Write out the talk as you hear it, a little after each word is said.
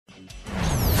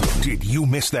Did you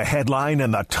miss the headline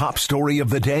and the top story of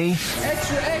the day?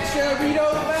 Extra, read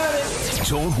all about it.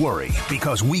 Don't worry,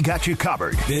 because we got you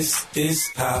covered. This is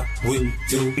how we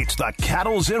do. It's the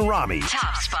Cattles and Ramie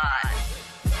Top Spot.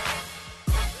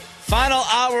 Final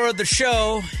hour of the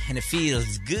show, and it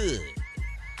feels good.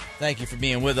 Thank you for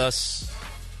being with us.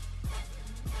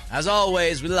 As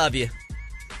always, we love you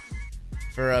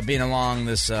for being along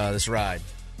this ride.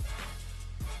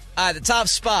 All right, the Top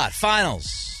Spot,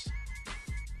 finals.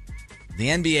 The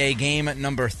NBA game at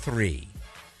number 3.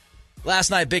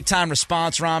 Last night, big-time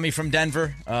response, Ramie, from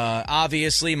Denver.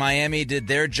 Obviously, Miami did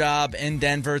their job in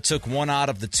Denver, took one out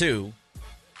of the two.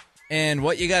 And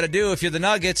what you got to do if you're the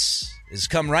Nuggets is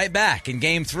come right back in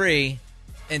Game 3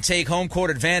 and take home court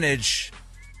advantage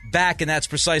back, and that's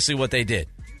precisely what they did.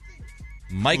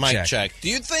 Mic check. Do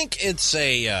you think it's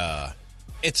a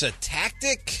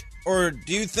tactic, or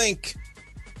do you think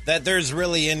that there's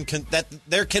really that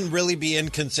there can really be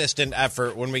inconsistent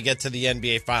effort when we get to the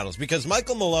NBA Finals? Because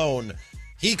Michael Malone,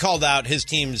 he called out his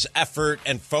team's effort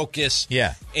and focus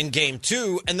in Game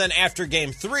 2, and then after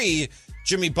Game 3,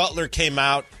 Jimmy Butler came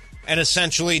out and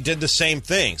essentially did the same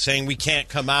thing, saying we can't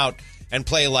come out and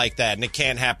play like that, and it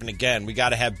can't happen again. We got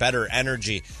to have better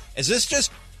energy.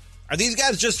 Are these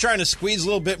guys just trying to squeeze a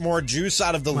little bit more juice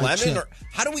out of the lemon? Or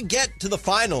how do we get to the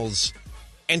finals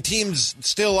and teams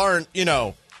still aren't,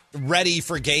 ready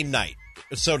for game night,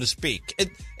 so to speak?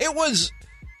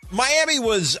 Miami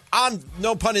was, on,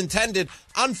 no pun intended,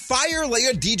 on fire. Like, you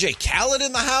had DJ Khaled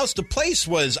in the house. The place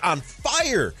was on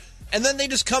fire. And then they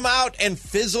just come out and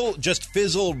fizzle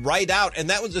right out. And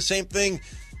that was the same thing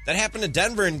that happened to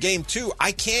Denver in Game 2.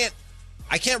 I can't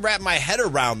wrap my head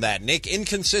around that, Nick.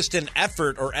 Inconsistent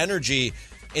effort or energy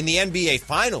in the NBA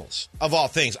Finals, of all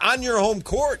things, on your home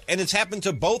court. And it's happened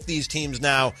to both these teams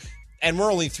now, and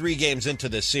we're only 3 games into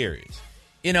this series.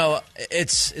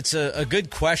 It's a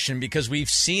good question because we've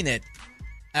seen it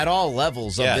at all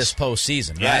levels of this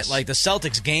postseason, right? Yes. Like the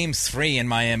Celtics Game 3 in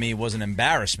Miami was an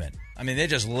embarrassment. I mean, they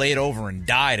just laid over and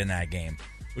died in that game,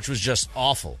 which was just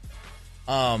awful.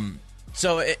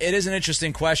 So it is an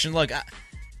interesting question. Look,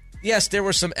 yes, there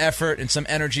were some effort and some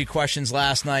energy questions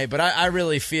last night, but I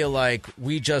really feel like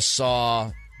we just saw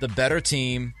the better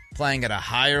team playing at a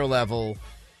higher level,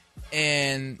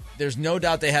 and there's no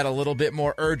doubt they had a little bit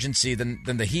more urgency than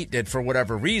the Heat did for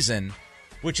whatever reason,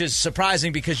 which is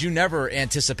surprising because you never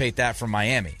anticipate that from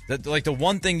Miami. The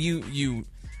one thing you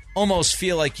almost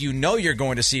feel like you're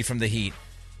going to see from the Heat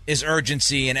is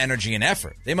urgency and energy and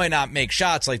effort. They might not make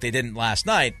shots like they didn't last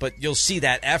night, but you'll see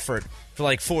that effort for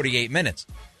like 48 minutes.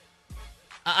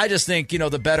 I just think,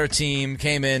 the better team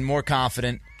came in more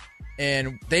confident,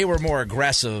 and they were more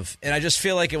aggressive. And I just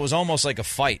feel like it was almost like a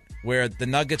fight where the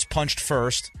Nuggets punched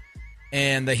first,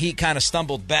 and the Heat kind of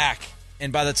stumbled back.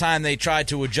 And by the time they tried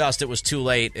to adjust, it was too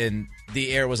late, and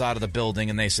the air was out of the building,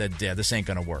 and they said, yeah, this ain't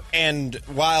going to work. And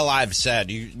while I've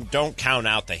said you don't count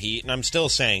out the Heat, and I'm still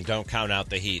saying don't count out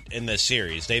the Heat in this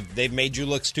series, they've made you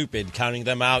look stupid counting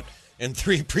them out in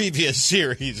 3 previous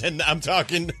series, and I'm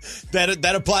talking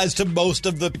that applies to most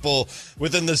of the people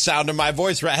within the sound of my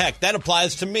voice. Heck, that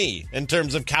applies to me in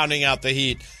terms of counting out the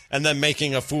Heat and then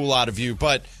making a fool out of you.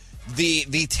 But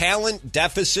the talent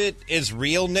deficit is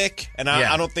real, Nick, and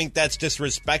I don't think that's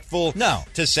disrespectful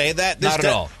to say that. Not at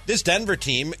all. This Denver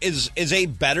team is a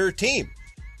better team.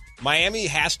 Miami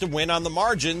has to win on the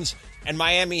margins, and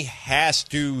Miami has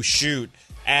to shoot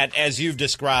at, as you've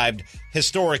described,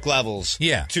 historic levels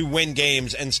to win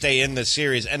games and stay in this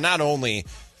series. And not only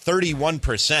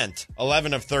 31%,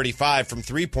 11 of 35 from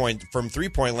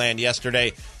three-point land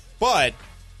yesterday, but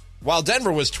while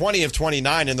Denver was 20 of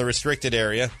 29 in the restricted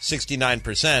area,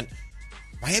 69%,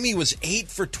 Miami was 8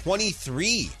 for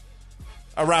 23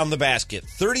 around the basket,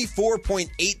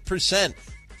 34.8%.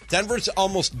 Denver's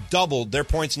almost doubled their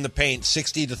points in the paint,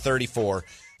 60 to 34,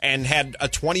 and had a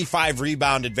 25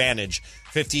 rebound advantage,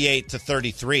 58 to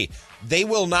 33. They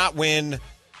will not win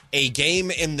a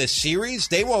game in this series.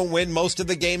 They won't win most of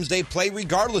the games they play,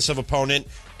 regardless of opponent,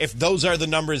 if those are the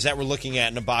numbers that we're looking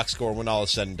at in a box score when all is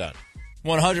said and done.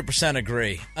 100%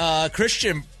 agree.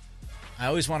 Christian, I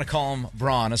always want to call him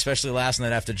Braun, especially last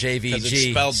night after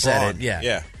JVG said Braun. it.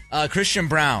 Yeah. Christian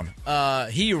Brown,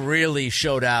 he really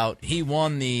showed out. He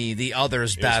won the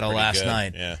others battle last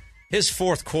night. Yeah. His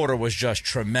fourth quarter was just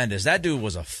tremendous. That dude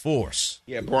was a force.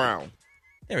 Yeah, Brown.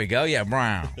 There we go. Yeah,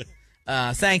 Brown.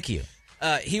 Thank you.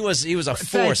 He was a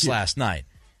force last night,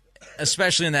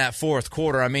 especially in that fourth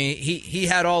quarter. I mean, he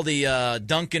had all the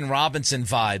Duncan Robinson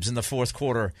vibes in the fourth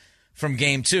quarter from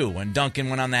Game 2 when Duncan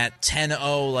went on that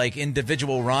 10-0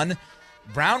 individual run.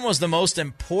 Brown was the most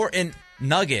important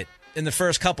nugget in the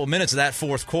first couple minutes of that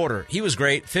fourth quarter. He was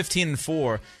great, 15 and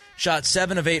 4, shot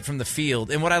 7 of 8 from the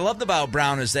field. And what I loved about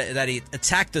Brown is that he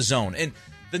attacked the zone. And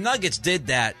the Nuggets did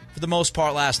that for the most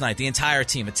part last night. The entire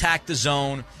team attacked the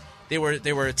zone. They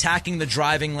were attacking the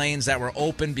driving lanes that were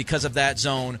open because of that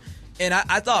zone. And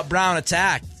I thought Brown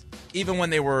attacked even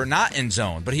when they were not in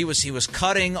zone. But he was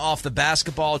cutting off the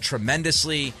basketball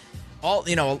tremendously.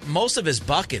 Most of his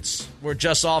buckets were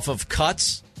just off of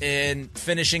cuts and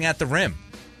finishing at the rim.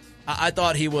 I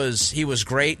thought he was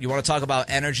great. You want to talk about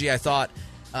energy? I thought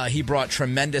he brought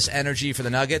tremendous energy for the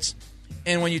Nuggets.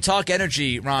 And when you talk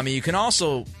energy, Ramie, you can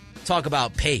also talk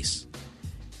about pace.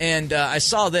 And I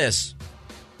saw this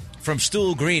from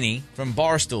Stool Greeny, from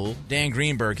Barstool, Dan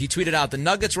Greenberg. He tweeted out, the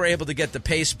Nuggets were able to get the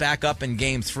pace back up in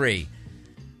Game 3.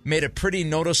 Made a pretty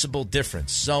noticeable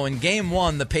difference. So in Game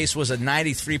 1, the pace was a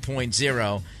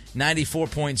 93.0,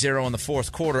 94.0 in the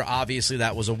fourth quarter. Obviously,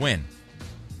 that was a win.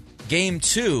 Game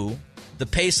 2, the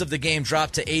pace of the game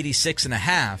dropped to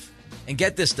 86.5. And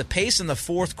get this, the pace in the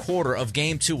fourth quarter of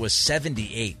Game 2 was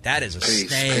 78. That is a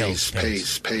snail's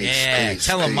pace. Yeah,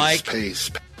 tell him, Mike.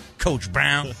 Coach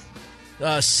Brown.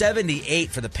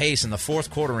 78 for the pace in the fourth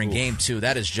quarter in Game 2.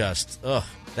 That is just,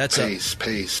 that's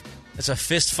a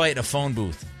fist fight in a phone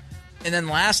booth. And then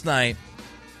last night,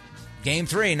 Game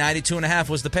 3, 92.5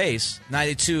 was the pace.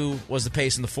 92 was the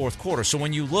pace in the fourth quarter. So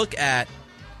when you look at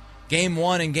Game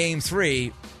 1 and Game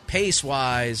 3,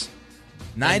 pace-wise,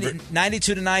 92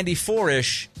 to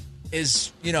 94-ish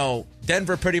is,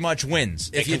 Denver pretty much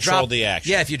wins. If you drop the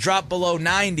action. Yeah, if you drop below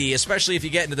 90, especially if you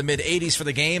get into the mid-80s for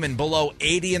the game and below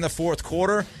 80 in the fourth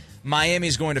quarter,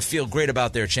 Miami's going to feel great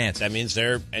about their chances. That means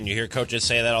and you hear coaches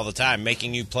say that all the time,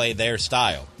 making you play their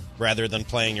style rather than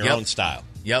playing your own style.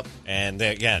 Yep. And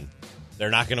they're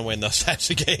not going to win those types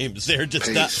of games. They're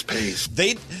just pace.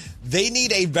 They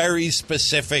need a very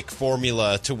specific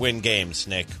formula to win games,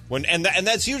 Nick. And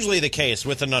that's usually the case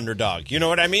with an underdog. You know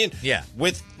what I mean? Yeah.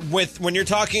 With when you're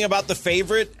talking about the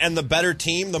favorite and the better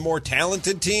team, the more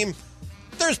talented team,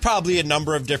 there's probably a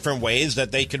number of different ways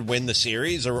that they could win the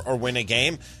series or win a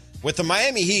game. With the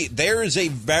Miami Heat, there is a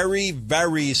very,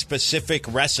 very specific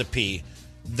recipe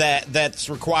that's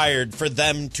required for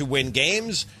them to win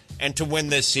games and to win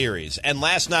this series. And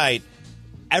last night,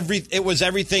 it was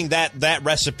everything that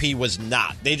recipe was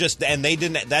not.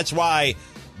 That's why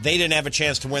they didn't have a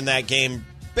chance to win that game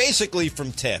basically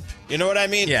from tip. You know what I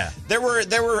mean? Yeah. There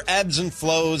were ebbs and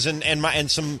flows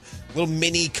and some little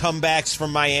mini comebacks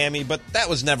from Miami, but that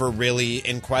was never really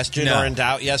in question or in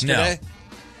doubt yesterday. No.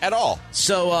 At all.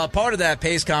 So part of that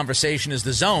pace conversation is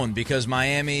the zone, because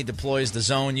Miami deploys the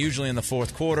zone usually in the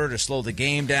fourth quarter to slow the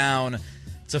game down,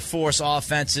 to force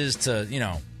offenses to,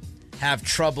 have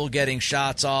trouble getting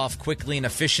shots off quickly and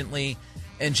efficiently.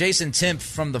 And Jason Timp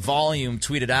from The Volume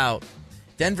tweeted out,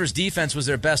 Denver's defense was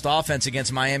their best offense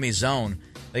against Miami's zone.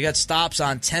 They got stops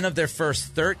on 10 of their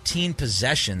first 13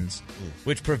 possessions,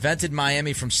 which prevented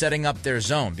Miami from setting up their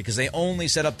zone, because they only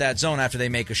set up that zone after they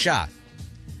make a shot.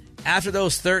 After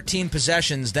those 13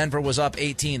 possessions, Denver was up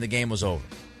 18. The game was over.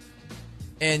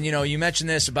 And, you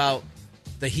mentioned this about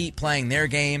the Heat playing their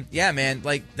game. Yeah, man,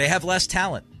 they have less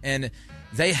talent, and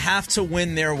they have to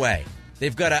win their way.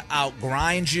 They've got to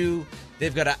outgrind you.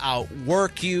 They've got to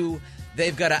outwork you.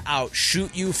 They've got to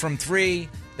outshoot you from three.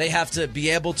 They have to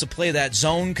be able to play that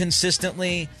zone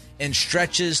consistently in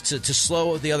stretches to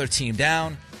slow the other team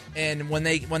down. And when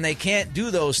they can't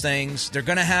do those things, they're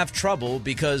going to have trouble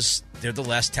because they're the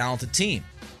less talented team.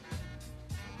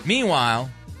 Meanwhile,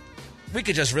 we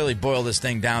could just really boil this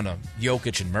thing down to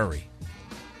Jokic and Murray.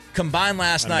 Combined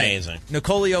last night,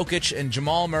 Nikola Jokic and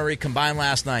Jamal Murray combined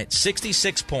last night,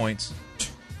 66 points,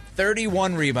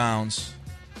 31 rebounds,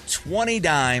 20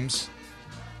 dimes.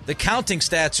 The counting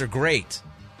stats are great.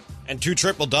 And 2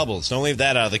 triple-doubles. Don't leave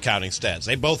that out of the counting stats.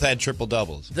 They both had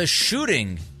triple-doubles. The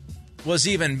shooting was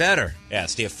even better. Yeah,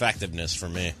 it's the effectiveness for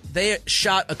me. They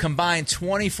shot a combined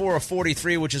 24 of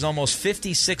 43, which is almost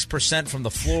 56% from the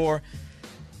floor.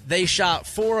 They shot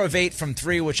 4 of 8 from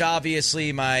 3, which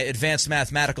obviously my advanced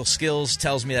mathematical skills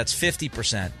tells me that's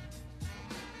 50%.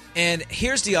 And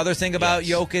here's the other thing about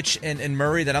Jokic and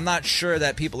Murray that I'm not sure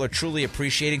that people are truly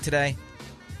appreciating today.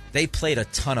 They played a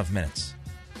ton of minutes.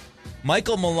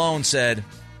 Michael Malone said,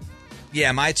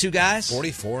 yeah, my two guys,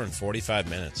 44 and 45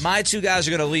 minutes. My two guys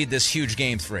are going to lead this huge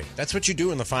Game 3. That's what you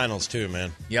do in the finals, too,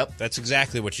 man. Yep. That's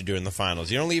exactly what you do in the finals.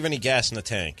 You don't leave any gas in the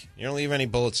tank. You don't leave any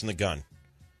bullets in the gun.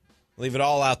 Leave it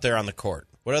all out there on the court.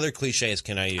 What other cliches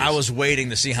can I use? I was waiting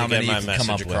to see how many you can come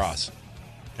up across. with.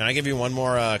 Can I give you one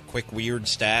more quick weird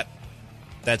stat?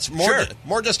 That's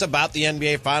more just about the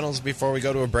NBA Finals before we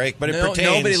go to a break. But it pertains.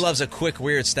 Nobody loves a quick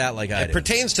weird stat like I do. It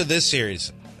pertains to this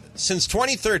series. Since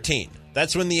 2013,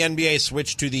 That's when the NBA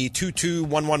switched to the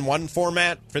 2-2-1-1-1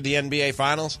 format for the NBA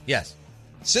Finals. Yes.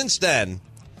 Since then,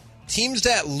 teams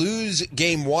that lose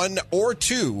game 1 or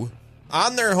 2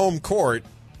 on their home court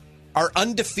are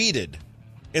undefeated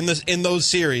in those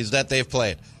series that they've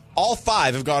played. All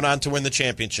 5 have gone on to win the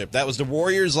championship. That was the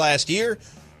Warriors last year,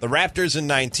 the Raptors in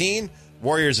 19,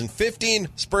 Warriors in 15,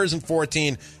 Spurs in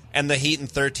 14, and the Heat in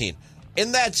 13.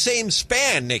 In that same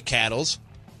span, Nick Cattles,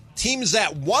 teams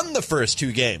that won the first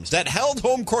 2 games, that held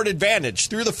home court advantage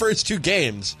through the first 2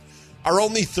 games, are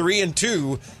only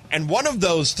 3-2, and one of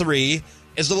those 3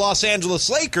 is the Los Angeles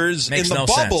Lakers Makes in the no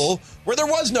bubble sense. where there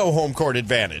was no home court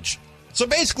advantage. So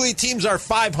basically, teams are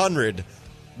 500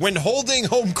 when holding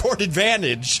home court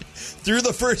advantage through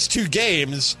the first 2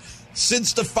 games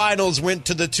since the finals went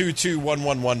to the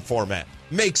 2-2-1-1-1 format.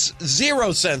 Makes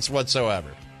 0 sense whatsoever.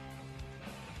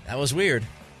 That was weird.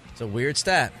 It's a weird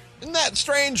stat. Isn't that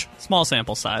strange? Small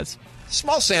sample size.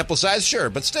 Small sample size, sure,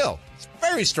 but still, it's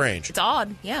very strange. It's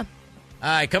odd, yeah. All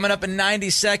right, coming up in 90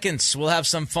 seconds, we'll have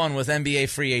some fun with NBA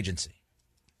free agency.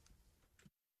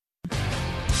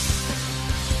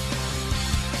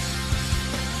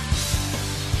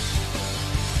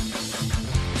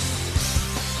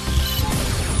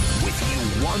 With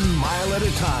you 1 mile at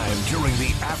a time during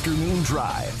the afternoon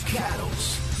drive.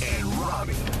 Cattles and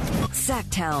Ramie.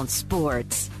 Sacktown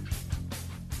Sports.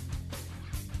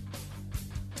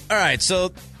 All right,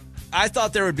 so I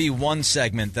thought there would be one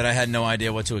segment that I had no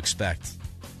idea what to expect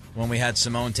when we had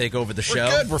Simone take over the show.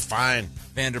 We're good. We're fine.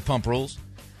 Vanderpump Rules.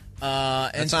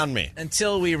 That's on me.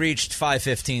 Until we reached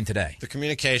 5:15 today. The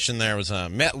communication there was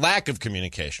lack of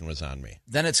communication was on me.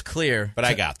 Then it's clear. But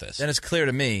I got this. Then it's clear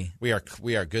to me We are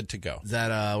good to go.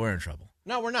 that we're in trouble.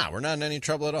 No, we're not. We're not in any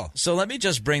trouble at all. So let me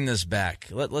just bring this back.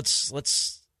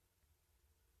 Let's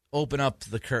open up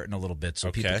the curtain a little bit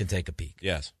so people can take a peek.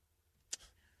 Yes.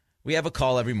 We have a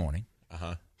call every morning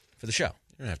Uh-huh. for the show.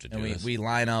 You don't have to do And this. we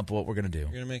line up what we're going to do You're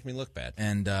going to make me look bad.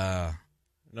 and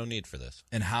No need for this.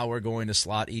 how we're going to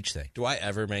slot each thing Do I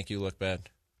ever make you look bad?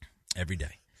 every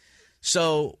day.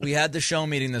 So we had the show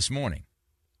meeting this morning.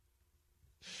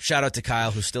 Shout out to Kyle,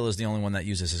 who still is the only one that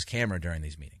uses his camera during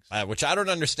these meetings. Which I don't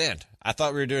understand. I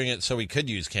thought we were doing it so we could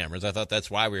use cameras. I thought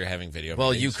that's why we were having video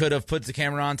Well, meetings. you could have put the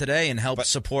camera on today and helped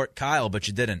support Kyle, but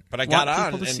you didn't. But I got Want on.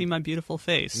 people to and see my beautiful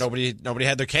face. Nobody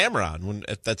had their camera on.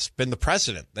 That's been the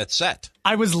precedent. That's set.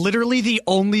 I was literally the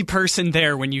only person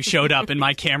there when you showed up and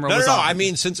my camera No, was no, on. I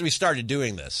mean, since we started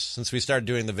doing this, since we started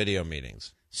doing the video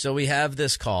meetings. So we have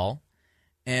this call,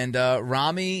 and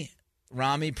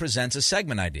Ramie presents a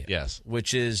segment idea. Yes.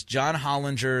 Which is John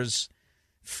Hollinger's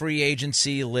free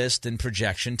agency list and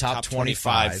projection, top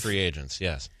 25 free agents,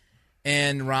 yes.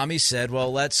 And Ramie said,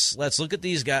 well, let's look at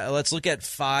these guys. Let's look at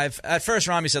 5. At first,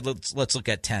 Ramie said, let's look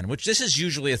at 10, which this is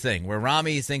usually a thing where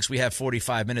Ramie thinks we have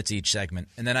 45 minutes each segment,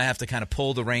 and then I have to kind of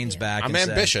pull the reins back. I'm and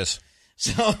ambitious.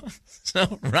 So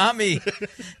Ramie,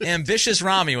 ambitious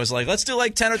Ramie was like, let's do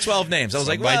like 10 or 12 names. I was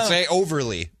like, might well, say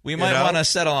overly. we might want to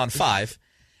settle on 5.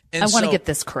 And I want to so- get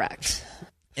this correct.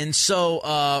 And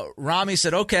so Ramie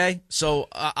said, okay, so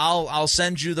I'll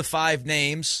send you the 5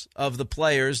 names of the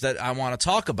players that I want to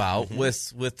talk about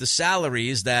with the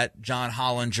salaries that John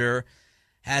Hollinger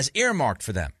has earmarked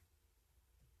for them.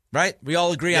 Right? We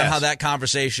all agree on Yes. how that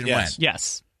conversation went.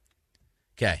 Yes.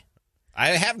 Okay.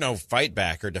 I have no fight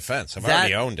back or defense. I've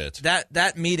already owned it.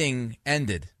 That meeting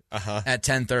ended at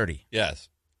 10:30. Yes.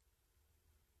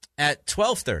 At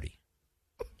 12:30,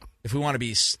 if we want to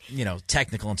be,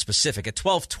 technical and specific, at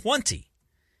 12:20,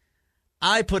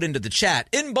 I put into the chat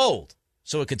in bold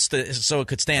so it could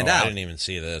stand I out. didn't even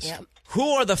see this. Yep. Who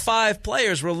are the 5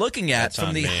 players we're looking at That's from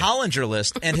on the me. Hollinger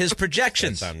list and his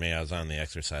projections? That's on me. I was on the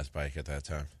exercise bike at that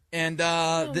time. And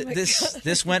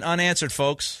this went unanswered,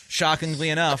 folks. Shockingly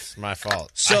enough, It's my fault.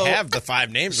 So- I have the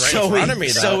 5 names right so in front we- of me,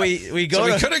 though. so we go So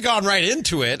we to- could have gone right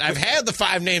into it. I've had the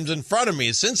 5 names in front of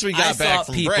me since we got back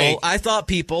from break. I thought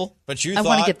people. But you I thought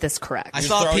want to get this correct. I you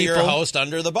thought throw your people- host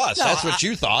under the bus. No, That's what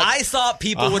you thought. I thought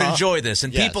people would enjoy this,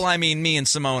 and Yes. people, I mean me and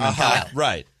Simone and Kyle.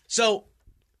 Right. So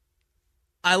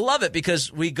I love it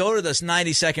because we go to this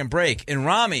 90-second break, and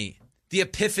Ramie, the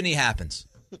epiphany happens,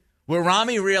 where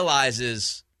Ramie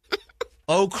realizes,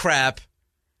 oh, crap,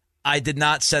 I did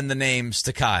not send the names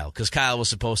to Kyle because Kyle was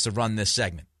supposed to run this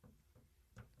segment.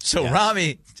 So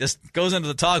Ramie just goes into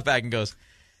the talkback and goes,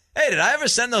 hey, did I ever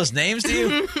send those names to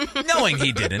you? Knowing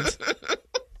he didn't.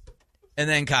 And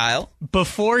then Kyle.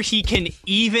 Before he can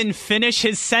even finish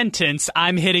his sentence,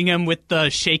 I'm hitting him with the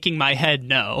shaking my head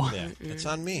no. Yeah. It's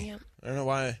on me. I don't know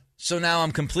why. So now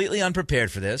I'm completely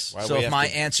unprepared for this. Why So we if have my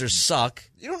to- answers suck,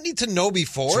 You don't need to know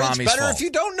before. It's It's Ramie's better fault. if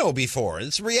you don't know before.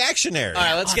 It's reactionary. all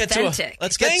right, let's get Authentic.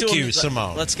 Thank you,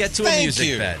 Simone. Let's get to a Thank music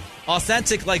you. bet.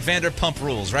 Authentic like Vanderpump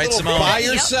Rules, right, Little Simone? buy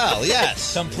or Yep. sell,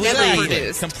 yes. Never Completely,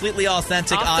 produced. completely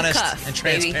authentic, Off the honest, cuff, and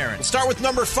baby. transparent. We'll start with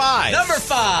number 5. Number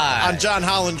 5 on John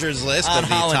Hollinger's list On of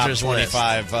the Hollinger's top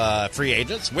 25 free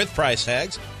agents with price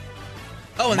tags.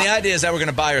 Oh, and the idea is that we're going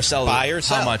to buy or sell. Buy or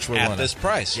sell how much we're at willing this to.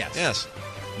 price. Yes.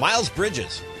 Miles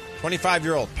Bridges,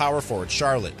 25-year-old power forward,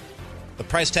 Charlotte. The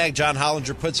price tag John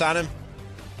Hollinger puts on him,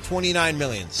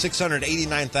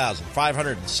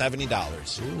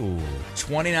 $29,689,570. Ooh,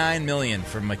 $29 million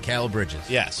for Mikal Bridges.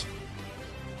 Yes.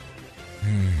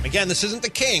 Again, this isn't the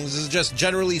Kings. This is just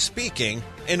generally speaking,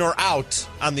 in or out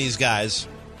on these guys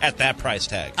at that price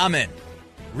tag. I'm in.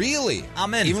 Really?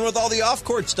 I'm in. Even with all the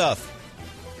off-court stuff.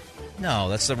 No,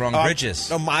 that's the wrong Bridges.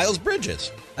 No, Miles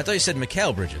Bridges. I thought you said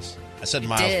Mikal Bridges. I said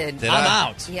Miles. did. I'm I?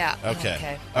 out. Yeah.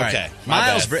 Okay. All right. Okay. My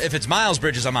Miles. bad. If it's Miles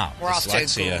Bridges, I'm out. We're off to a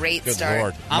Dyslexia. great Good start.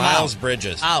 Lord. I'm Miles out.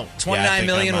 Bridges. Out. Yeah, I $29 think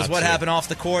million I'm was out, what too. happened off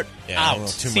the court. Yeah, a out.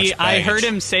 little too See, much I heard baggage.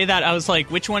 him say that. I was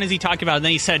like, which one is he talking about? And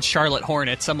then he said Charlotte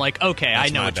Hornets. I'm like, okay, I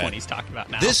That's know my which bad. one he's talking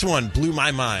about now. This one blew my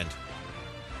mind.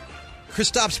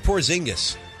 Kristaps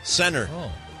Porzingis, center,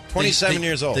 Oh. 27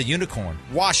 years old. The unicorn.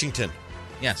 Washington,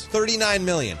 Yes.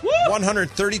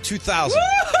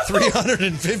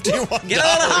 $39,132,351. Get on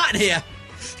the hot here.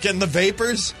 Getting the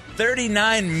vapors.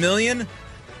 $39 million.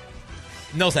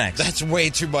 No thanks. That's way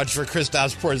too much for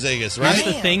Kristaps Porzingis, Here's right?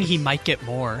 the thing, he might get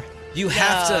more. you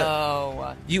have to.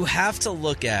 No. You have to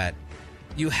look at.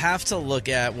 You have to look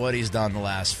at what he's done the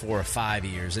last 4 or 5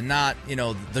 years, and not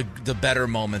the better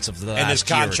moments of the last And his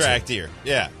year or contract two. year.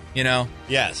 Yeah. You know,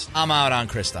 Yes. I'm out on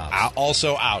Kristaps.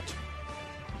 Also out.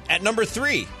 At number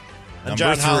 3 on Number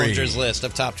John 3. Hollinger's list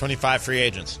of top 25 free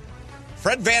agents,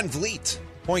 Fred VanVleet,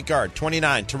 point guard,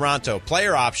 29, Toronto,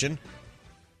 player option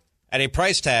at a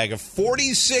price tag of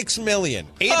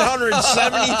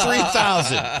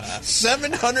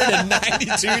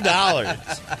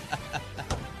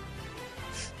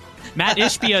 $46,873,792. Matt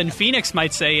Ishbia in Phoenix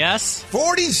might say yes.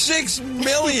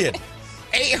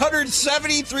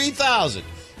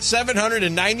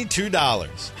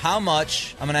 $46,873,792. How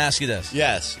much? I'm going to ask you this.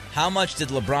 Yes. How much did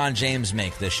LeBron James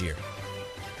make this year?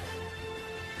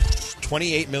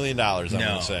 $28 million, I'm No.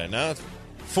 going to say. No.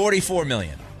 $44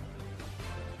 million.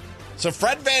 So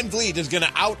Fred VanVleet is going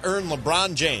to out-earn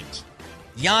LeBron James.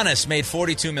 Giannis made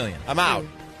 $42 million. I'm out.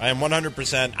 I am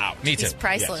 100% out. Me too. He's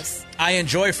priceless. I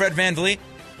enjoy Fred VanVleet.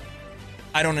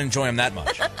 I don't enjoy him that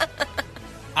much.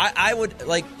 I would,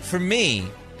 like, for me,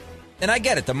 and I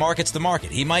get it, the market's the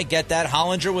market. He might get that.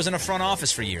 Hollinger was in a front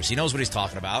office for years. He knows what he's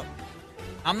talking about.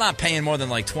 I'm not paying more than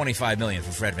like $25 million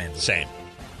for Fred VanVleet. Same.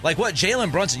 Like what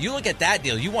Jalen Brunson, you look at that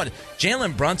deal. You want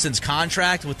Jalen Brunson's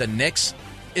contract with the Knicks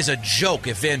is a joke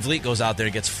if VanVleet goes out there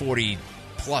and gets $40+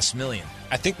 million.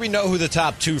 I think we know who the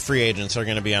top 2 free agents are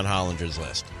going to be on Hollinger's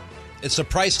list. It's the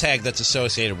price tag that's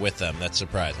associated with them that's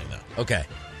surprising, though. Okay.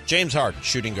 James Harden,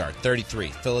 shooting guard, 33,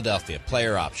 Philadelphia,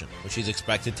 player option, which he's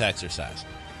expected to exercise.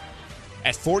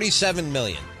 At $47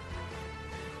 million,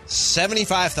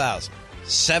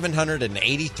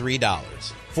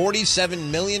 $75,783.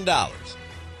 $47 million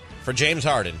for James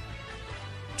Harden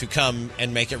to come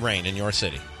and make it rain in your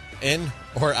city. In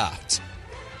or out?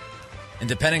 And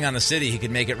depending on the city, he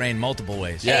could make it rain multiple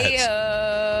ways. Yes.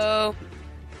 Heyo.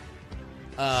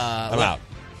 I'm out.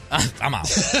 I'm out.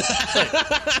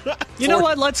 You know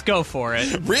what? Let's go for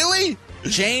it. Really?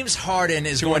 James Harden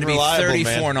is Too going to be unreliable,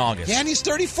 34 man. in August. Yeah, and he's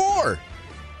 34.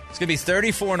 It's going to be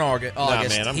 34 in August.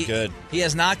 man, I'm He- good. He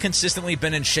has not consistently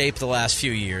been in shape the last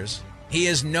few years. He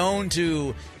is known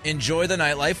to enjoy the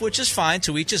nightlife, which is fine,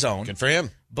 to each his own. Good for him.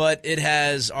 But it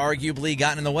has arguably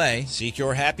gotten in the way Seek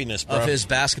your happiness, bro. of his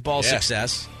basketball Yeah.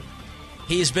 success.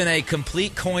 He's been a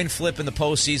complete coin flip in the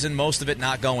postseason, most of it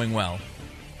not going well.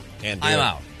 Can't do I'm it.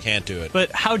 out. Can't do it.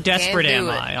 But how desperate Can't am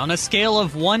do it. I? On a scale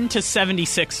of 1 to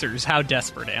 76ers, how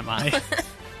desperate am I?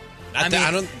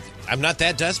 I'm not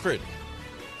that desperate.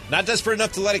 Not desperate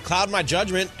enough to let it cloud my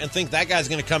judgment and think that guy's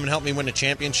going to come and help me win a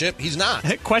championship. He's not.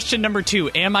 Question number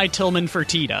 2, am I Tillman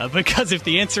Fertitta? Because if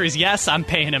the answer is yes, I'm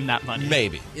paying him that money.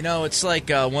 Maybe. You know, it's like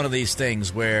one of these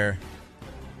things where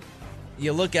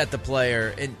you look at the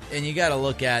player, and you got to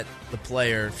look at the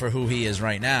player for who he is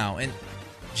right now. And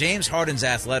James Harden's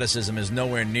athleticism is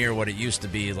nowhere near what it used to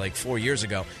be like 4 years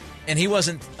ago. And he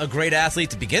wasn't a great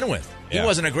athlete to begin with. Yeah. He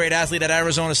wasn't a great athlete at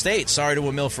Arizona State. Sorry to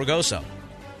Emil Fragoso.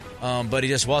 But he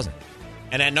just wasn't.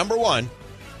 And at number 1,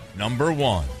 Number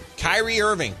 1. Kyrie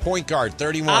Irving, point guard,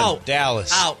 31, Out.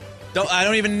 Dallas. Out. I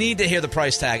don't even need to hear the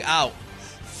price tag. Out.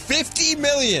 $50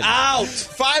 million. Out.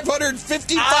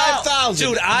 $555,000.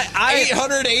 Dude,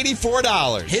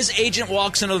 $884. His agent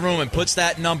walks into the room and puts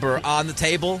that number on the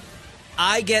table.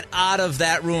 I get out of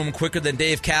that room quicker than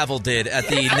Dave Cavill did at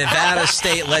the Nevada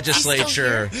State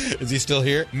Legislature. Is he still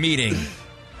here? Meeting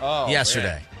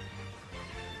yesterday. Man.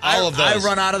 All of those. I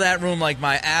run out of that room like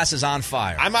my ass is on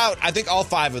fire. I'm out. I think all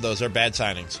 5 of those are bad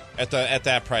signings at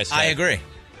that price tag. I agree.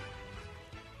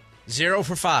 0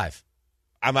 for 5.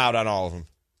 I'm out on all of them.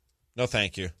 No,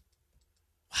 thank you.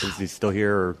 Wow. Is he still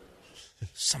here? Or?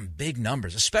 Some big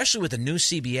numbers, especially with the new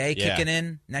CBA kicking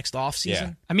in next offseason.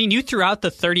 Yeah. I mean, you threw out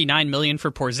the $39 million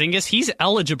for Porzingis. He's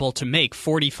eligible to make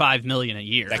 $45 million a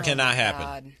year. That cannot happen.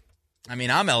 God. I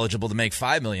mean, I'm eligible to make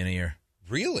 $5 million a year.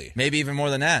 Really? Maybe even more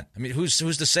than that. I mean, who's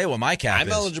to say what my cap is?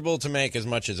 I'm eligible to make as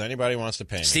much as anybody wants to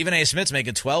pay me. Stephen A. Smith's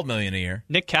making $12 million a year.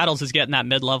 Nick Cattles is getting that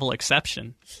mid-level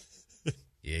exception.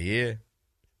 Yeah.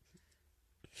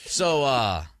 So,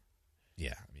 I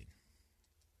mean,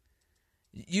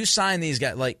 you sign these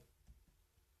guys, like,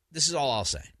 this is all I'll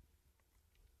say.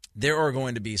 There are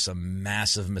going to be some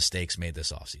massive mistakes made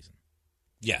this offseason.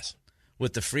 Yes.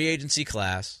 With the free agency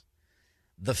class,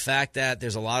 the fact that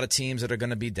there's a lot of teams that are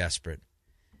going to be desperate,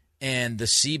 and the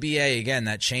CBA, again,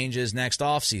 that changes next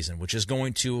offseason, which is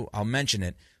going to, I'll mention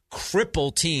it,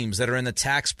 cripple teams that are in the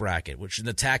tax bracket, which is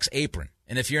the tax apron.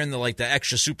 And if you're in the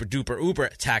extra super duper uber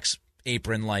tax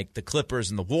apron like the Clippers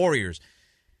and the Warriors,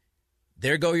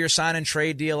 there go your sign and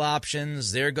trade deal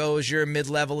options. There goes your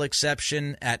mid-level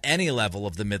exception at any level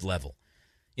of the mid-level.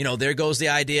 You know, there goes the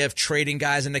idea of trading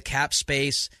guys into cap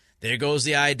space. There goes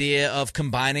the idea of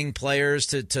combining players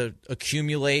to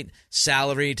accumulate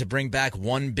salary to bring back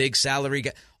one big salary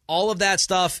guy. All of that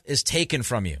stuff is taken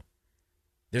from you.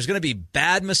 There's going to be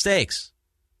bad mistakes.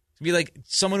 It's going to be like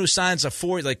someone who signs a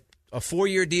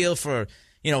 4-year deal for,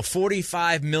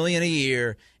 $45 million a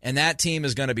year, and that team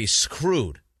is going to be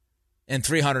screwed in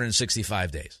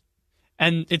 365 days.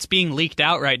 And it's being leaked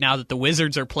out right now that the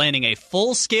Wizards are planning a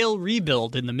full-scale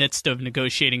rebuild in the midst of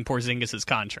negotiating Porzingis'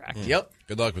 contract. Yep.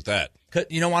 Good luck with that.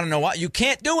 You don't want to know why? You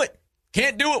can't do it.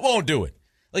 Can't do it, won't do it.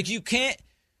 Like, you can't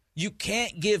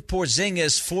give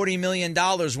Porzingis $40 million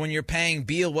when you're paying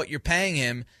Beal what you're paying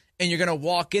him, and you're going to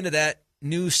walk into that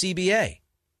new CBA.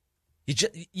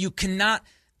 You cannot.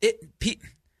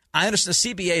 I understand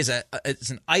the CBA it's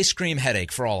an ice cream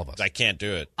headache for all of us. I can't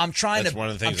do it. I'm trying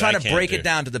to break it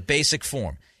down to the basic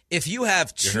form. If you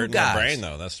have two guys, my brain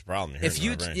though, that's the problem.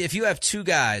 If you have two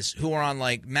guys who are on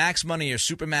like max money or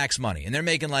super max money, and they're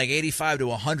making like 85 to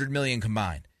 100 million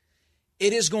combined,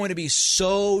 it is going to be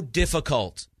so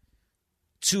difficult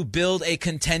to build a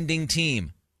contending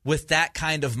team with that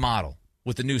kind of model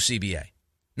with the new CBA.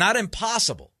 Not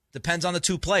impossible. Depends on the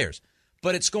two players.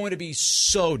 But it's going to be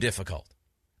so difficult.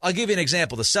 I'll give you an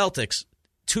example. The Celtics,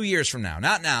 2 years from now.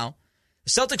 Not now. The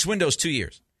Celtics window is 2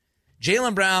 years.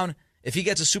 Jaylen Brown, if he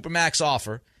gets a Supermax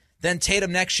offer, then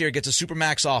Tatum next year gets a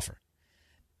Supermax offer.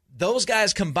 Those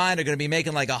guys combined are going to be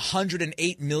making like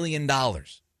 $108 million.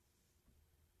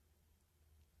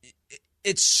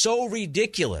 It's so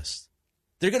ridiculous.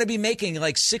 They're going to be making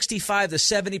like 65 to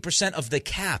 70% of the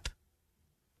cap.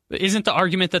 Isn't the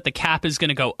argument that the cap is going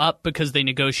to go up because they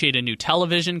negotiate a new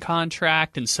television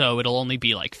contract, and so it'll only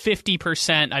be like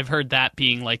 50%? I've heard that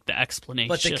being like the explanation.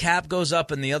 But the cap goes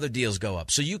up and the other deals go up.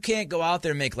 So you can't go out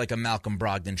there and make like a Malcolm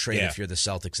Brogdon trade if you're the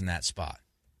Celtics in that spot.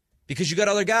 Because you got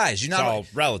other guys. It's all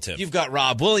relative. You've got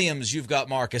Rob Williams. You've got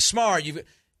Marcus Smart. You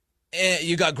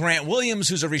got Grant Williams,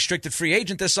 who's a restricted free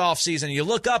agent this offseason. You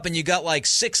look up and you got like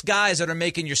 6 guys that are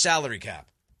making your salary cap.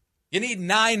 You need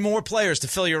 9 more players to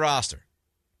fill your roster.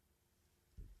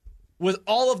 With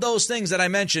all of those things that I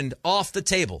mentioned off the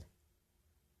table,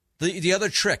 the other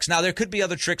tricks. Now, there could be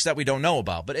other tricks that we don't know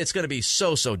about, but it's going to be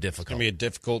so difficult. It's going to be a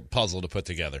difficult puzzle to put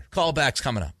together. Callbacks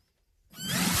coming up.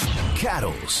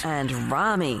 Cattles and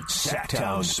Ramie.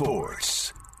 Sacktown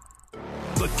Sports.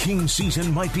 The King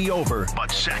season might be over, but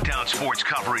Sacktown Sports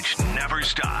coverage never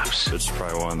stops. It's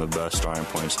probably one of the best starting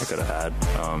points I could have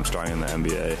had, starting in the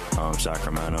NBA,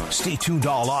 Sacramento. Stay tuned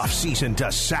all off-season to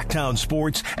Sacktown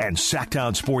Sports and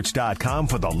SacktownSports.com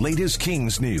for the latest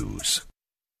Kings news.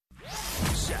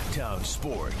 Sacktown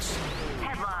Sports.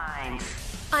 Headlines.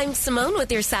 I'm Simone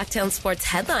with your Sacktown Sports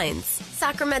headlines.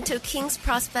 Sacramento Kings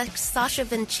prospect Sasha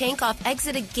Vinchenkov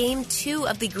exited Game 2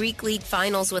 of the Greek League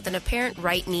Finals with an apparent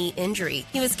right knee injury.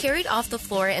 He was carried off the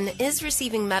floor and is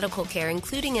receiving medical care,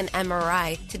 including an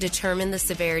MRI, to determine the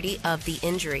severity of the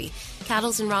injury.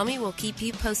 Cattles and Ramie will keep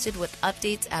you posted with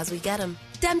updates as we get them.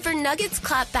 Denver Nuggets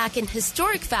clapped back in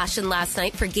historic fashion last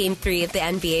night for Game 3 of the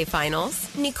NBA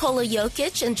Finals. Nikola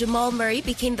Jokic and Jamal Murray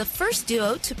became the first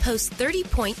duo to post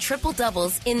 30-point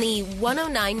triple-doubles in the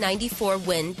 109-94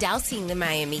 win, dousing the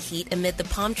Miami Heat amid the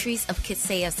palm trees of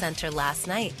Kaseya Center last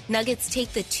night. Nuggets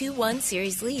take the 2-1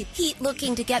 series lead. Heat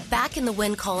looking to get back in the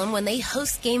win column when they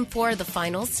host Game 4 of the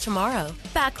Finals tomorrow.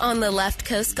 Back on the left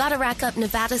coast, gotta rack up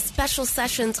Nevada's special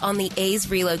sessions on the A's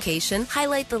relocation,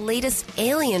 highlight the latest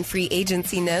alien free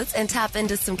agency notes, and tap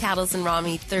into some Cattles and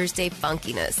Ramie Thursday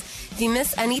funkiness. If you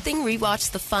miss anything,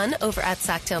 rewatch the fun over at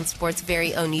Sacktown Sports'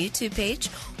 very own YouTube page,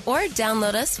 or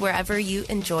download us wherever you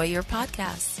enjoy your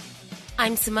podcasts.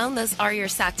 I'm Simone. Those are your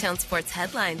Sacktown Sports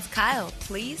headlines. Kyle,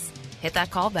 please hit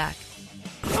that call back.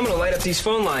 I'm going to light up these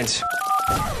phone lines.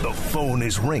 The phone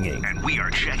is ringing, and we are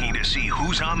checking to see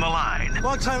who's on the line.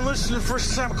 Long-time listener,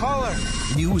 first-time caller.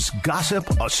 News, gossip,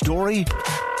 a story.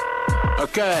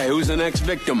 Okay, who's the next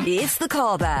victim? It's the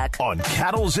callback On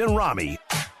Cattles and Ramie.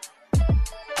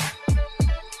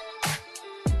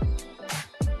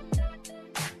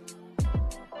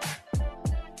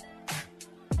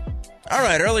 All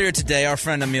right, earlier today, our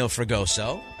friend Emil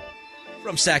Fragoso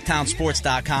from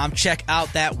SacktownSports.com. Check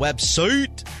out that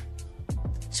website.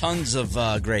 Tons of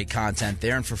great content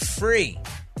there, and for free.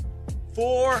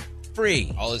 For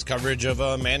free. All his coverage of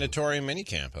a mandatory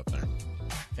minicamp up there.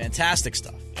 Fantastic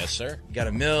stuff. Yes, sir. You got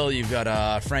Emil, you've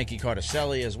got Frankie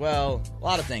Carticelli as well. A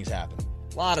lot of things happen.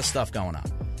 A lot of stuff going on.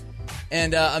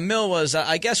 And Emil was,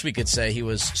 I guess we could say, he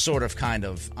was sort of kind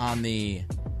of on the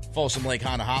Folsom Lake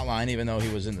Honda hotline, even though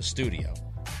he was in the studio.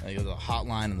 He was a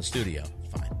hotline in the studio.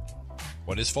 Fine.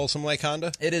 What is Folsom Lake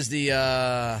Honda? It is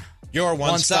the your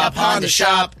one-stop Honda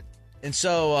shop. And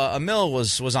so Emil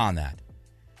was on that.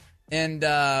 And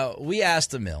we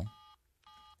asked Emil,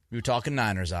 we were talking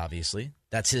Niners, obviously.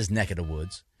 That's his neck of the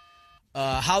woods.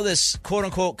 How this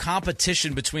quote-unquote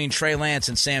competition between Trey Lance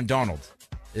and Sam Darnold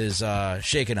is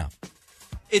shaking up.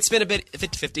 It's been a bit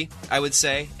 50-50, I would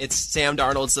say. It's Sam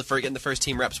Darnold's getting the first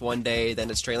team reps one day, then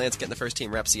it's Trey Lance getting the first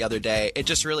team reps the other day.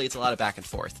 It's a lot of back and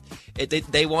forth.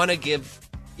 They want to give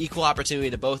equal opportunity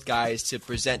to both guys to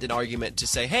present an argument to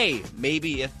say, hey,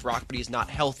 maybe if Brock Purdy's not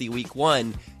healthy week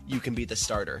one, you can be the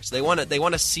starter. So they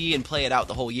want to see and play it out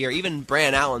the whole year. Even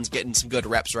Brandon Allen's getting some good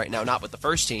reps right now, not with the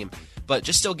first team, but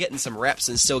just still getting some reps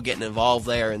and still getting involved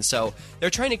there. And so they're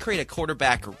trying to create a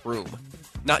quarterback room.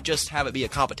 Not just have it be a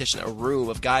competition, a room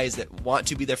of guys that want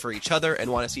to be there for each other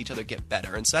and want to see each other get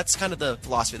better. And so that's kind of the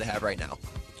philosophy they have right now.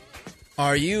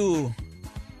 Are you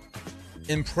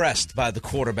impressed by the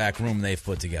quarterback room they've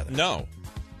put together? No.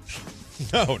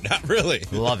 No, not really.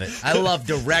 Love it. I love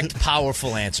direct,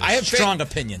 powerful answers. I have strong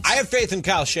opinions. I have faith in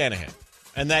Kyle Shanahan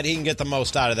and that he can get the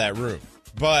most out of that room.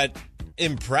 But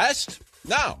impressed?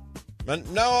 No.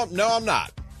 No, I'm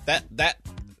not.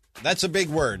 That's a big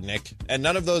word, Nick. And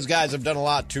none of those guys have done a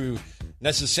lot to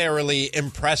necessarily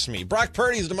impress me. Brock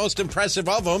Purdy is the most impressive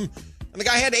of them, and the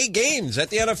guy had 8 games at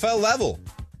the NFL level.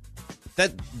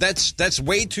 That's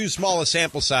way too small a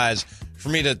sample size for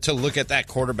me to look at that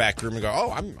quarterback room and go,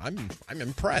 oh, I'm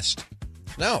impressed.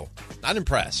 No, not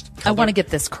impressed. I want to get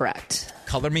this correct.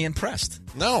 Color me impressed.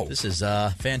 No. This is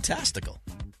fantastical.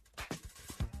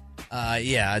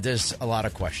 Yeah, there's a lot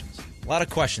of questions. A lot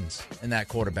of questions in that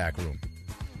quarterback room.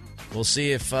 We'll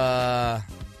see if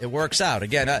it works out.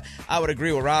 Again, I would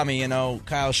agree with Ramie.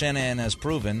 Kyle Shanahan has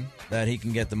proven that he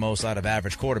can get the most out of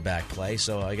average quarterback play,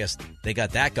 so I guess they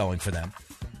got that going for them.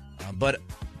 But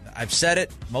I've said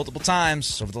it multiple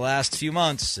times over the last few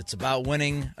months, it's about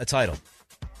winning a title.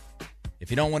 If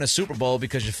you don't win a Super Bowl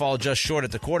because you fall just short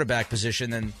at the quarterback position,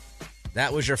 then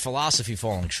that was your philosophy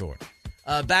falling short.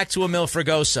 Back to Emil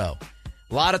Fragoso.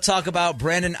 A lot of talk about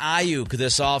Brandon Ayuk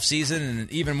this offseason,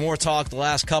 and even more talk the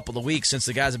last couple of weeks since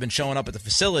the guys have been showing up at the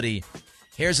facility.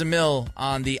 Here's Emil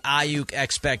on the Ayuk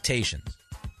expectations.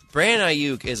 Brandon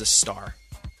Ayuk is a star.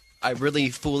 I really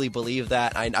fully believe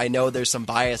that. I know there's some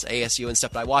bias, ASU and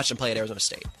stuff, but I watched him play at Arizona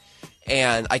State.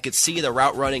 And I could see the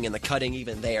route running and the cutting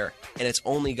even there, and it's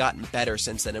only gotten better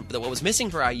since then. But what was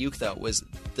missing for Ayuk, though, was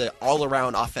the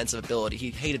all-around offensive ability.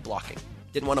 He hated blocking.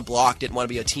 Didn't want to block, didn't want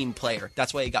to be a team player.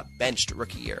 That's why he got benched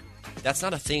rookie year. That's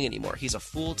not a thing anymore. He's a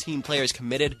full team player, he's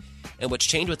committed, and what's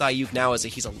changed with Ayuk now is that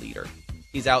he's a leader.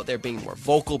 He's out there being more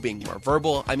vocal, being more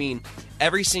verbal. I mean,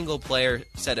 every single player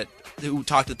said it who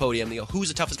talked to the podium. They go, who's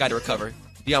the toughest guy to recover?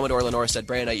 Diamador Lenore said,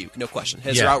 Brandon Ayuk, no question.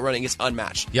 His route running is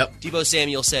unmatched. Yep. Deebo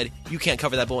Samuel said, you can't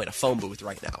cover that boy in a phone booth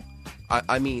right now.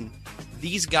 I mean,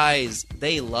 these guys,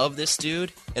 they love this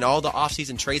dude, and all the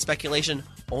offseason trade speculation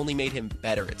only made him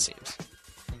better, it seems.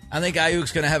 I think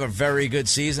Ayuk's going to have a very good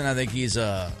season. I think he's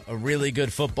a really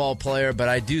good football player, but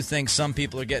I do think some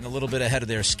people are getting a little bit ahead of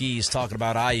their skis talking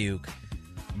about Ayuk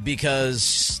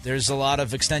because there's a lot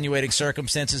of extenuating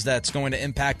circumstances that's going to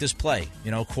impact his play.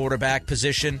 Quarterback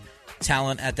position,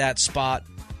 talent at that spot,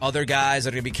 other guys that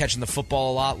are going to be catching the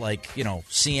football a lot like,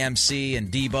 CMC and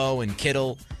Debo and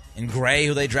Kittle and Gray,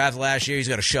 who they drafted last year. He's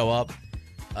got to show up.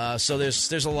 So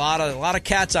there's a lot of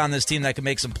cats on this team that can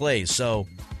make some plays. So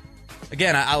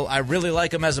again, I really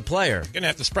like him as a player. You're going to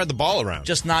have to spread the ball around.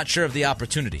 Just not sure of the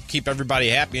opportunity. Keep everybody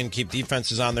happy and keep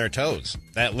defenses on their toes.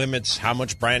 That limits how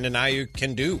much Brandon Ayuk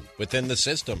can do within the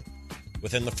system,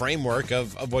 within the framework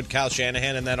of what Kyle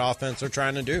Shanahan and that offense are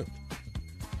trying to do.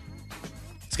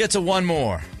 Let's get to one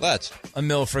more. Let's.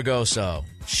 Emil Fragoso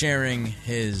sharing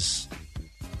his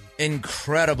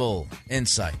incredible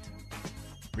insight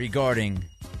regarding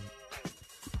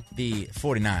the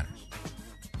 49ers.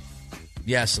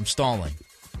 Yes, I'm stalling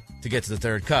to get to the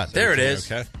third cut. There it is.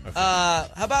 Okay. How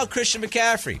about Christian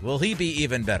McCaffrey? Will he be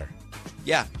even better?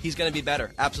 Yeah, he's going to be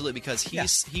better. Absolutely, because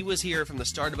he was here from the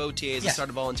start of OTAs, the start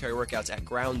of voluntary workouts at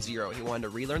ground zero. He wanted to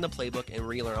relearn the playbook and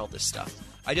relearn all this stuff.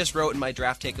 I just wrote in my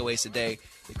draft takeaways today,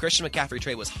 the Christian McCaffrey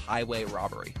trade was highway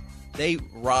robbery. They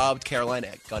robbed Carolina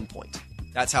at gunpoint.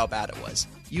 That's how bad it was.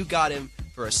 You got him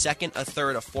for a second, a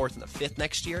third, a fourth, and a fifth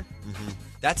next year. Mm-hmm.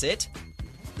 That's it?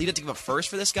 Leave it to give a first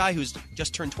for this guy who's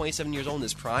just turned 27 years old in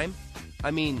his prime? I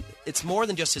mean, it's more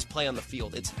than just his play on the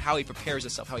field. It's how he prepares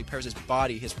himself, how he prepares his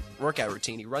body, his workout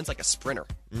routine. He runs like a sprinter,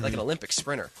 like an Olympic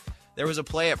sprinter. There was a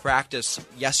play at practice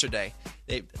yesterday.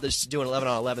 They're just doing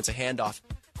 11-on-11. It's a handoff.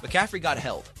 McCaffrey got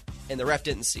held, and the ref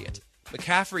didn't see it.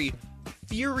 McCaffrey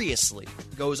furiously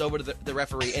goes over to the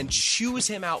referee and chews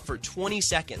him out for 20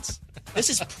 seconds. This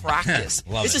is practice.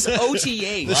 This is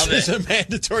OTA. This is a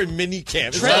mandatory mini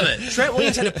camp. Trent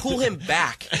Williams had to pull him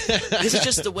back. This is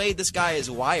just the way this guy is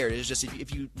wired. It's just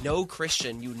if you know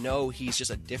Christian, you know he's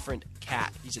just a different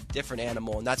cat. He's a different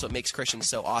animal, and that's what makes Christian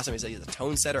so awesome. Is that he's a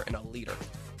tone setter and a leader.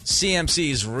 CMC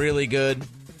is really good,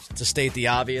 to state the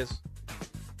obvious.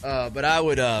 But I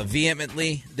would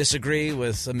vehemently disagree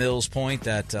with Emil's point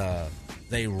that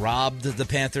they robbed the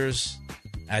Panthers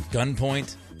at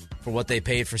gunpoint for what they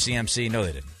paid for CMC. No,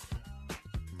 they didn't.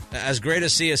 As great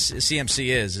as CMC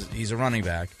is, he's a running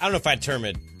back. I don't know if I'd term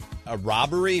it a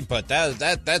robbery, but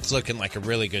that's looking like a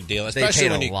really good deal, especially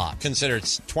when you consider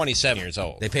it's 27 years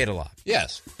old. They paid a lot.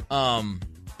 Yes.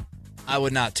 I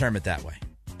would not term it that way.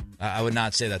 I would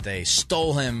not say that they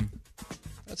stole him.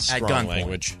 That's at strong gunpoint.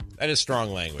 language. That is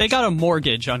strong language. They got a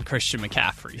mortgage on Christian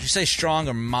McCaffrey. Did you say strong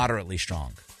or moderately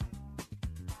strong?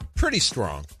 Pretty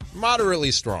strong.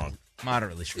 Moderately strong.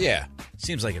 Moderately strong. Yeah.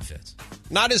 Seems like it fits.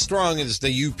 Not as strong as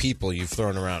the you people you've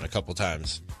thrown around a couple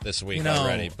times this week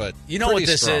already, but you know what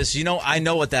this strong. is? I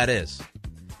know what that is.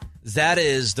 That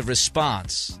is the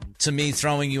response to me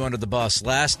throwing you under the bus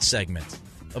last segment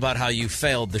about how you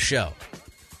failed the show.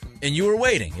 And you were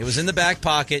waiting. It was in the back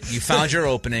pocket. You found your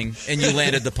opening, and you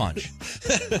landed the punch.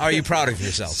 Are you proud of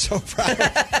yourself? So proud.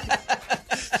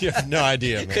 You have no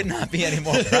idea, man. You could not be any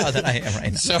more proud than I am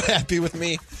right now. So happy with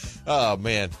me. Oh,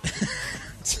 man.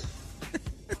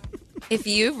 If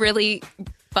you really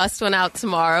bust one out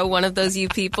tomorrow, one of those you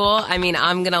people, I'm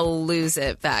going to lose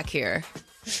it back here.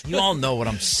 You all know what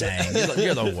I'm saying.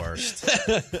 You're the worst.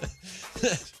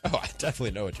 Oh, I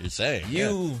definitely know what you're saying.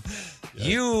 You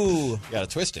got to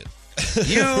twist it.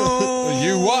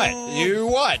 You what? You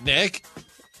what, Nick?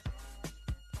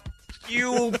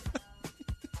 You.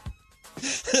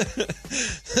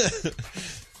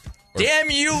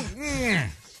 Damn you.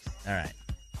 All right.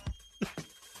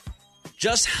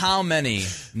 Just how many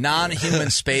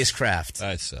non-human spacecraft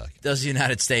does the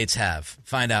United States have?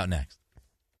 Find out next.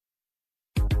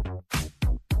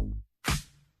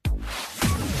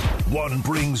 One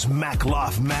brings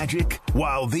Macloff magic,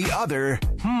 while the other,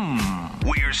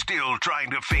 we're still trying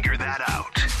to figure that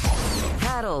out.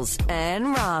 Paddles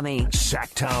and Ramie.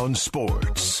 Sacktown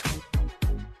Sports.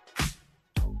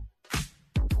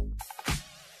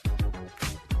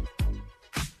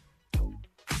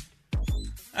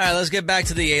 All right, let's get back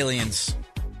to the aliens.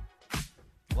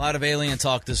 A lot of alien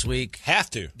talk this week. Have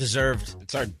to. Deserved.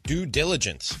 It's our due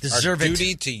diligence. Deserve our it.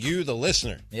 duty to you, the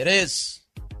listener. It is.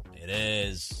 It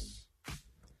is.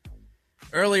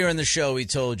 Earlier in the show, we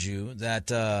told you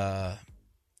that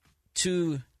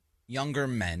two younger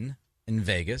men in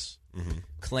Vegas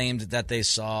claimed that they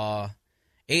saw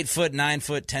 8-foot,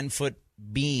 9-foot, 10-foot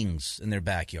beings in their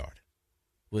backyard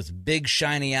with big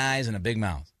shiny eyes and a big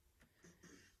mouth.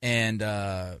 And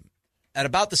at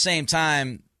about the same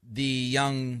time, the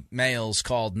young males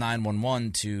called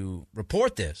 911 to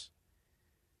report this.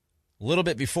 A little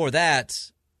bit before that,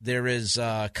 there is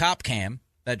a cop cam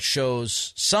that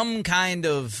shows some kind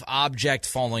of object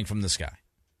falling from the sky.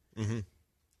 Mm-hmm.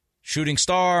 Shooting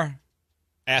star.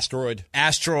 Asteroid.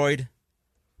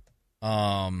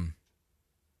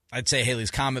 I'd say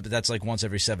Halley's Comet, but that's like once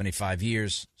every 75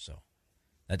 years, so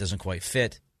that doesn't quite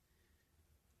fit.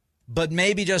 But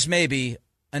maybe, just maybe,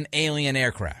 an alien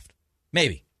aircraft.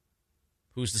 Maybe.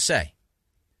 Who's to say?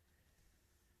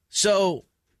 So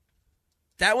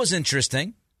that was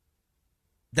interesting.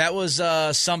 That was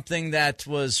something that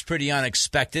was pretty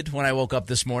unexpected when I woke up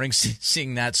this morning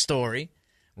seeing that story.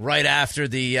 Right after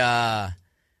the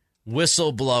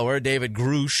whistleblower, David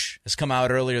Grush, has come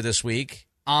out earlier this week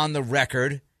on the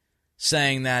record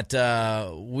saying that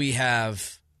the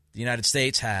United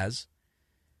States has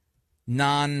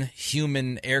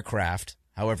non-human aircraft,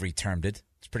 however he termed it.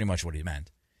 It's pretty much what he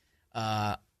meant,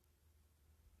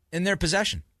 in their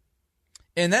possession.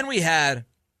 And then we had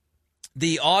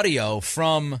the audio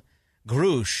from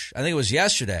Grush, I think it was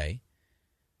yesterday,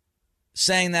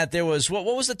 saying that there was, what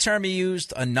was the term he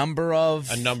used? A number of,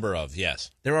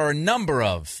 yes. There are a number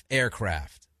of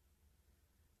aircraft.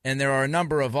 And there are a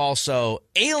number of also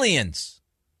aliens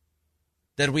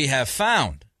that we have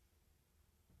found.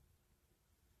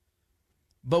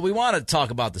 But we want to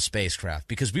talk about the spacecraft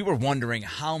because we were wondering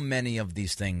how many of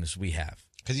these things we have.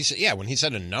 Because he said, when he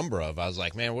said a number of, I was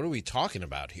like, man, what are we talking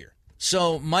about here?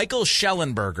 So Michael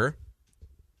Schellenberger,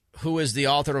 who is the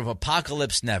author of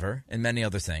Apocalypse Never and many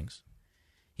other things,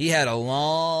 he had a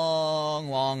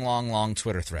long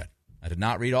Twitter thread. I did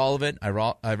not read all of it. I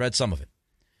read some of it.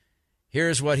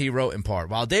 Here's what he wrote in part.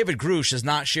 While David Grush has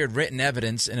not shared written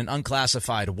evidence in an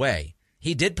unclassified way,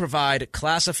 he did provide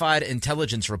classified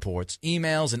intelligence reports,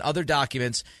 emails, and other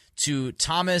documents to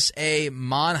Thomas A.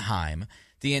 Monheim,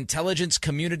 the Intelligence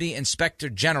Community Inspector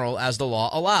General, as the law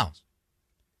allows.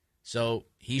 So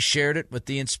he shared it with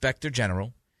the Inspector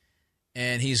General,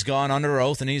 and he's gone under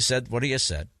oath, and he said what he has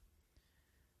said.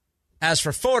 As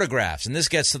for photographs, and this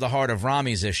gets to the heart of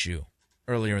Ramie's issue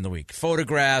earlier in the week,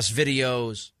 photographs,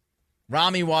 videos.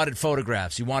 Ramie wanted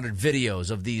photographs. He wanted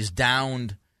videos of these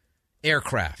downed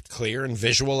aircraft. Clear and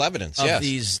visual evidence, of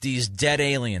yes. these dead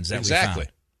aliens that we found.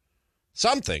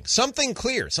 Something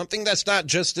clear, something that's not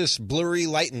just this blurry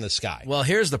light in the sky. Well,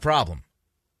 here's the problem.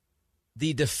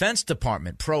 The Defense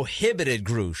Department prohibited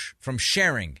Grush from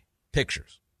sharing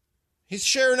pictures. He's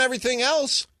sharing everything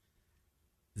else.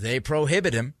 They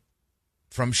prohibit him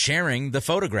from sharing the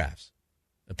photographs.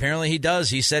 Apparently he does.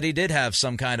 He said he did have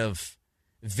some kind of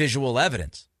visual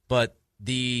evidence, but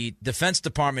the Defense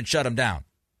Department shut him down.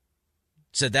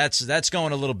 Said that's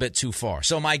going a little bit too far.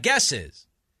 So my guess is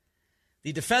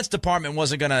the Defense Department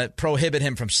wasn't going to prohibit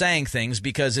him from saying things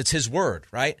because it's his word,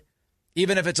 right?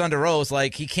 Even if it's under oath,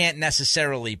 like he can't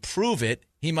necessarily prove it.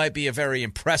 He might be a very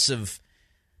impressive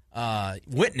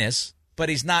witness, but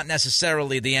he's not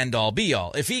necessarily the end-all,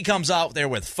 be-all. If he comes out there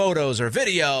with photos or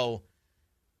video,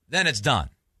 then it's done.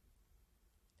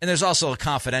 And there's also a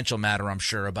confidential matter, I'm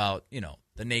sure, about,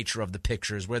 the nature of the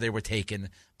pictures, where they were taken,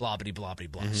 blah, blah, blah, blah,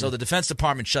 blah. Mm-hmm. So the Defense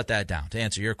Department shut that down, to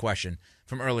answer your question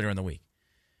from earlier in the week.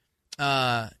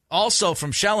 Also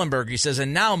from Schellenberg, he says,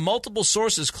 and now multiple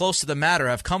sources close to the matter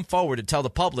have come forward to tell the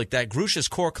public that Grush's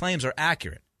core claims are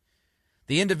accurate.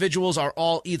 The individuals are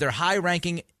all either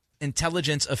high-ranking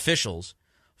intelligence officials,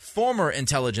 former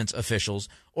intelligence officials,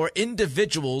 or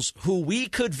individuals who we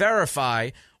could verify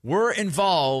were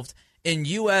involved in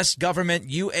U.S. government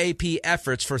UAP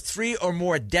efforts for 3 or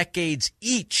more decades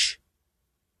each.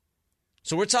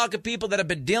 So we're talking people that have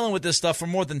been dealing with this stuff for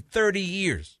more than 30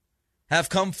 years, have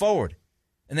come forward,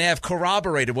 and they have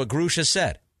corroborated what Grush has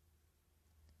said.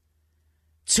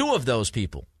 2 of those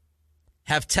people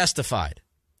have testified,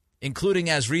 including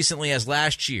as recently as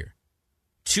last year,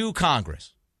 to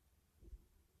Congress.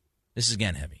 This is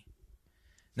again heavy.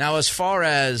 Now, as far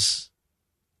as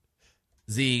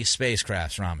the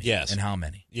spacecrafts, Ramie. Yes. And how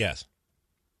many? Yes.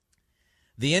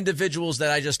 The individuals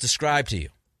that I just described to you,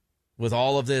 with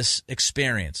all of this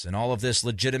experience and all of this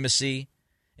legitimacy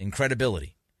and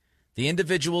credibility, the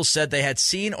individuals said they had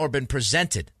seen or been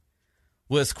presented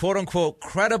with, quote-unquote,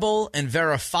 credible and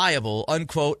verifiable,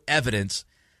 unquote, evidence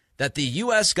that the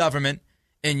U.S. government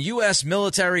and U.S.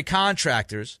 military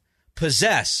contractors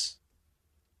possess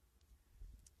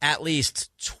at least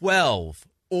 12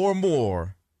 or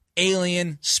more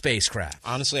alien spacecraft.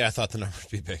 Honestly, I thought the number would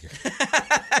be bigger.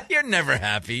 You're never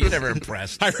happy. You're never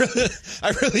impressed. I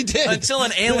really did. Until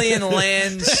an alien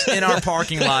lands in our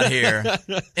parking lot here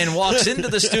and walks into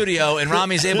the studio and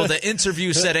Ramie's able to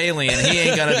interview said alien, he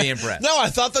ain't going to be impressed. No, I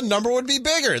thought the number would be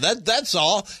bigger. That's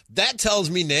all. That tells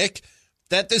me, Nick,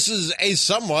 that this is a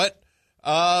somewhat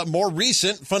more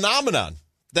recent phenomenon.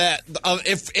 that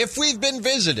if we've been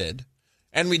visited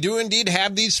and we do indeed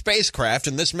have these spacecraft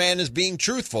and this man is being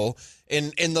truthful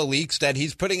in the leaks that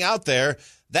he's putting out there,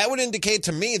 that would indicate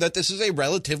to me that this is a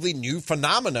relatively new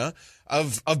phenomena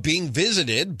of being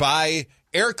visited by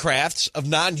aircrafts of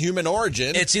non-human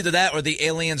origin. It's either that or the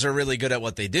aliens are really good at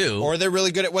what they do. Or they're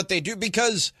really good at what they do,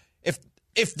 because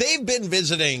if they've been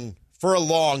visiting for a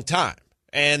long time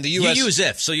and the U.S. You use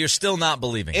if, so you're still not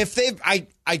believing. If they've,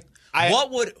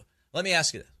 let me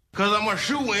ask you this. Because I'm a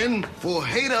shoo-in for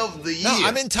hate of the year. No,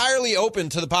 I'm entirely open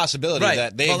to the possibility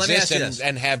that they exist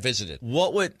and have visited.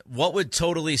 What would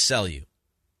totally sell you?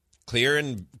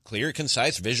 Clear,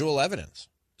 concise visual evidence.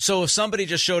 So if somebody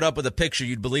just showed up with a picture,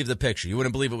 you'd believe the picture. You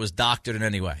wouldn't believe it was doctored in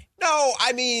any way. No,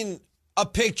 I mean a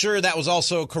picture that was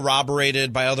also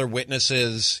corroborated by other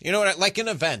witnesses. You know, like an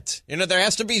event. You know, there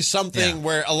has to be something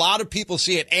where a lot of people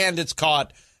see it and it's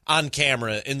caught on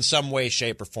camera in some way,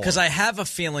 shape, or form. Because I have a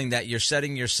feeling that you're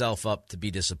setting yourself up to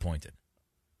be disappointed.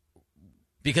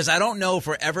 Because I don't know if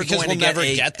we're ever going to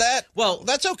get that. Well,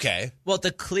 that's okay. Well,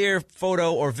 the clear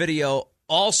photo or video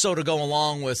also to go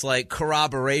along with like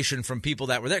corroboration from people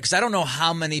that were there, because I don't know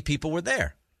how many people were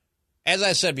there. As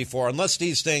I said before, unless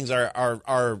these things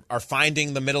are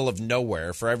finding the middle of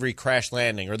nowhere for every crash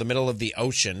landing or the middle of the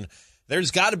ocean, there's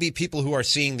got to be people who are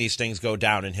seeing these things go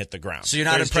down and hit the ground. So you're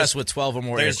not impressed with 12 or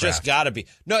more There's aircraft? Just got to be.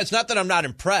 No, it's not that I'm not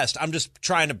impressed. I'm just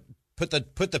trying to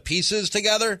put the pieces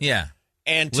together. Yeah.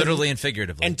 And literally and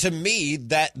figuratively. And to me,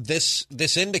 that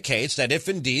this indicates that if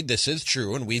indeed this is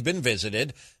true and we've been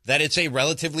visited, that it's a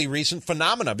relatively recent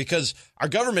phenomena, because our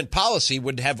government policy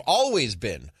would have always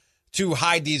been to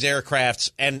hide these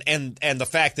aircrafts and the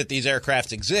fact that these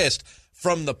aircrafts exist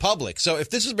from the public. So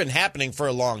if this has been happening for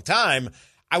a long time,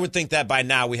 I would think that by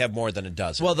now we have more than a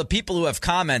dozen. Well, the people who have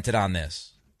commented on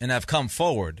this and have come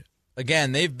forward,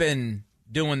 again, they've been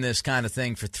doing this kind of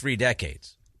thing for 3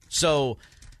 decades. So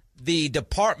the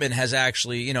department has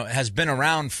actually, has been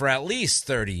around for at least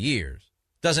 30 years.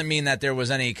 Doesn't mean that there was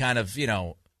any kind of,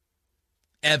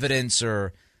 evidence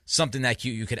or something that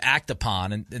you could act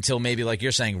upon until maybe, like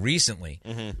you're saying, recently.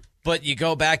 Mm-hmm. But you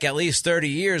go back at least 30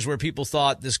 years where people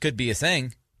thought this could be a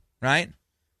thing, right?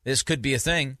 This could be a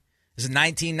thing. This is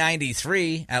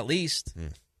 1993 at least.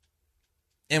 Mm.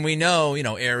 And we know,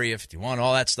 Area 51,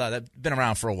 all that stuff, that's been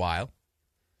around for a while.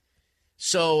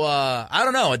 So, I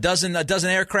don't know, a dozen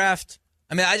aircraft.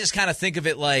 I mean, I just kind of think of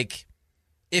it like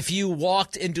if you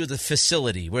walked into the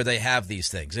facility where they have these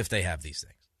things, if they have these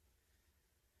things,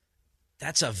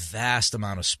 that's a vast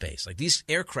amount of space. Like, these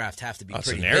aircraft have to be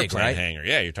pretty big, right? It's an airplane hangar.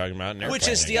 Yeah, you're talking about an airplane Which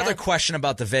is the other question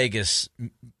about the Vegas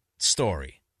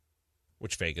story.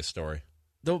 Which Vegas story?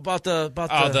 About the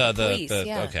police,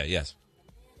 yeah. Okay, yes.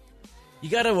 You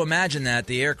got to imagine that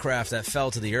the aircraft that fell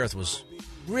to the earth was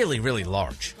really, really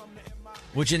large.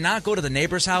 Would you not go to the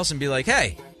neighbor's house and be like,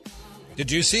 hey,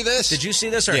 did you see this? Did you see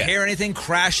this or hear anything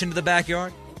crash into the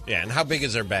backyard? Yeah, and how big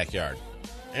is their backyard?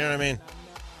 You know what I mean?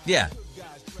 Yeah.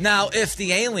 Now, if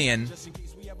the alien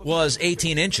was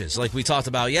 18 inches, like we talked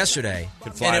about yesterday,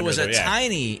 and it was a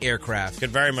tiny aircraft,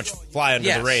 could very much fly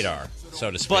under the radar,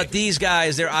 so to speak. But these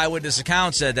guys, their eyewitness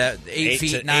account said that 8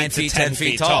 feet, 9 feet, 10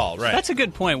 feet tall. Right. That's a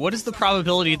good point. What is the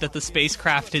probability that the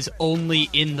spacecraft is only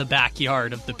in the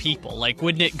backyard of the people? Like,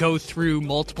 wouldn't it go through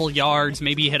multiple yards,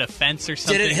 maybe hit a fence or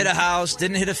something? Didn't hit a house,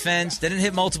 didn't hit a fence, didn't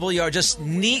hit multiple yards, just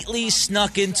neatly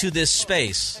snuck into this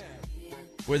space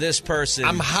where this person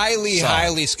I'm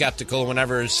highly skeptical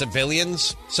whenever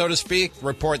civilians, so to speak,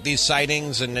 report these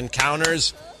sightings and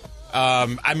encounters.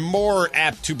 I'm more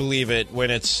apt to believe it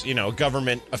when it's, a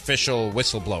government official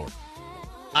whistleblower.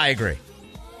 I agree.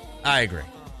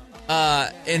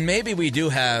 And maybe we do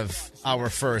have our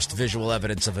first visual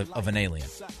evidence of an alien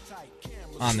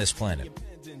on this planet.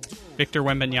 Victor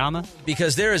Wembanyama?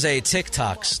 Because there is a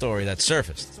TikTok story that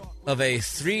surfaced of a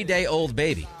 3-day-old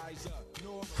baby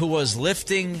who was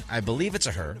lifting, I believe it's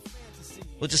a her,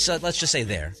 let's just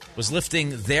say was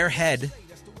lifting their head,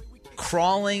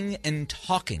 crawling and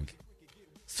talking.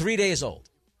 3 days old.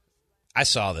 I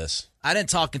saw this. I didn't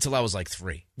talk until I was like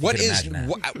 3. What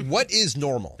is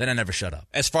normal? Then I never shut up.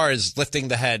 As far as lifting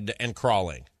the head and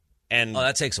crawling. And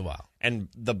that takes a while. And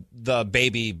the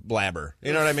baby blabber.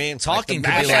 You know what I mean? Talking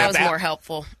could be that was more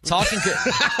helpful. Talking could...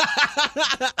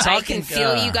 I can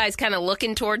feel you guys kind of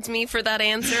looking towards me for that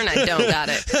answer, and I don't got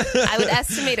it. I would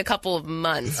estimate a couple of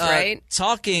months, right?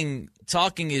 Talking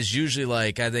is usually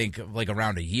like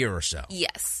around a year or so.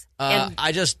 Yes.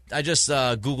 I just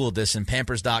Googled this, and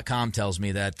Pampers.com tells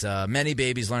me that many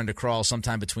babies learn to crawl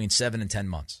sometime between 7 and 10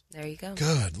 months. There you go.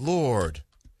 Good Lord.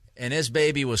 And this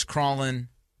baby was crawling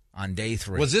on day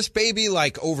 3. Was this baby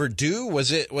like overdue?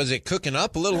 Was it cooking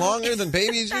up a little longer than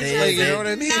babies? They, you know what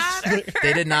I mean?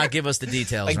 They did not give us the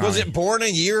details. Like, was it born a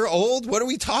year old? What are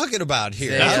we talking about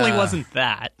here? Definitely wasn't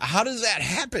that. How does that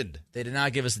happen? They did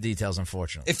not give us the details,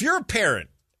 unfortunately. If you're a parent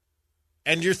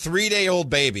and your 3-day-old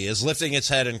baby is lifting its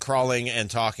head and crawling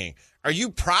and talking, are you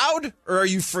proud or are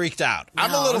you freaked out? No,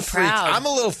 I'm a little proud. I'm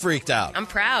a little freaked out. I'm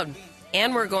proud.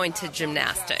 And we're going to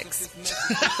gymnastics.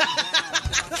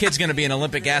 Kid's going to be an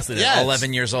Olympic athlete Yes. at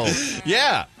 11 years old.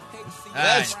 Yeah.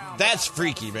 That's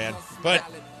freaky, man. But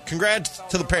congrats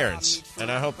to the parents,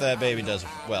 and I hope that baby does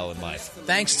well in life.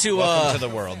 Thanks to Welcome to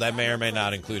the world. That may or may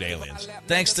not include aliens.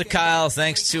 Thanks to Kyle.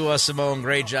 Thanks to Simone.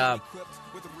 Great job.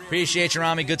 Appreciate you,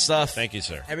 Ramie. Good stuff. Thank you,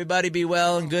 sir. Everybody be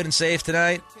well and good and safe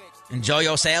tonight. Enjoy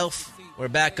yourself. We're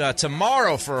back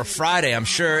tomorrow for a Friday. I'm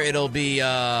sure it'll be... it's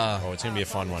going to be a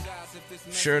fun one.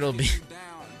 Sure it'll be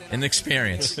an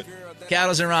experience.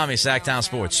 Cattles and Ramie, Sacktown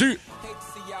Sports. See.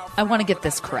 I want to get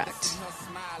this correct.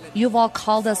 You've all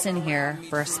called us in here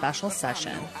for a special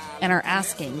session and are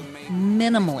asking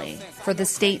minimally for the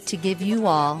state to give you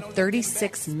all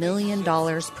 $36 million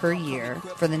per year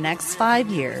for the next 5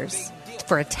 years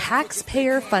for a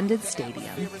taxpayer-funded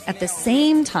stadium at the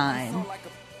same time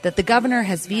that the governor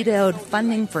has vetoed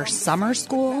funding for summer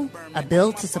school, a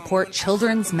bill to support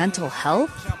children's mental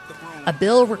health, a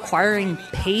bill requiring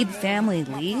paid family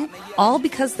leave, all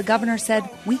because the governor said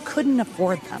we couldn't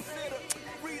afford them.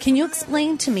 Can you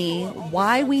explain to me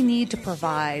why we need to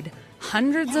provide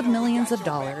hundreds of millions of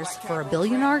dollars for a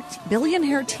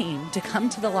billionaire team to come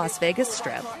to the Las Vegas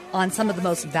Strip on some of the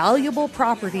most valuable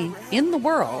property in the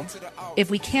world if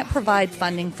we can't provide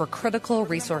funding for critical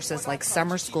resources like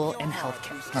summer school and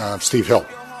healthcare? Steve Hill.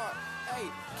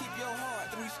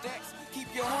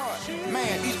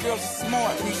 Man, these girls are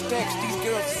smart. 3 stacks, these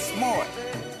girls are smart.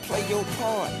 Play your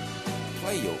part.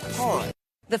 Play your part.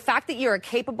 The fact that you're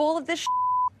capable of this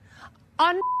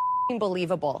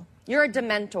unbelievable. You're a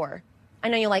dementor. I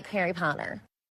know you like Harry Potter.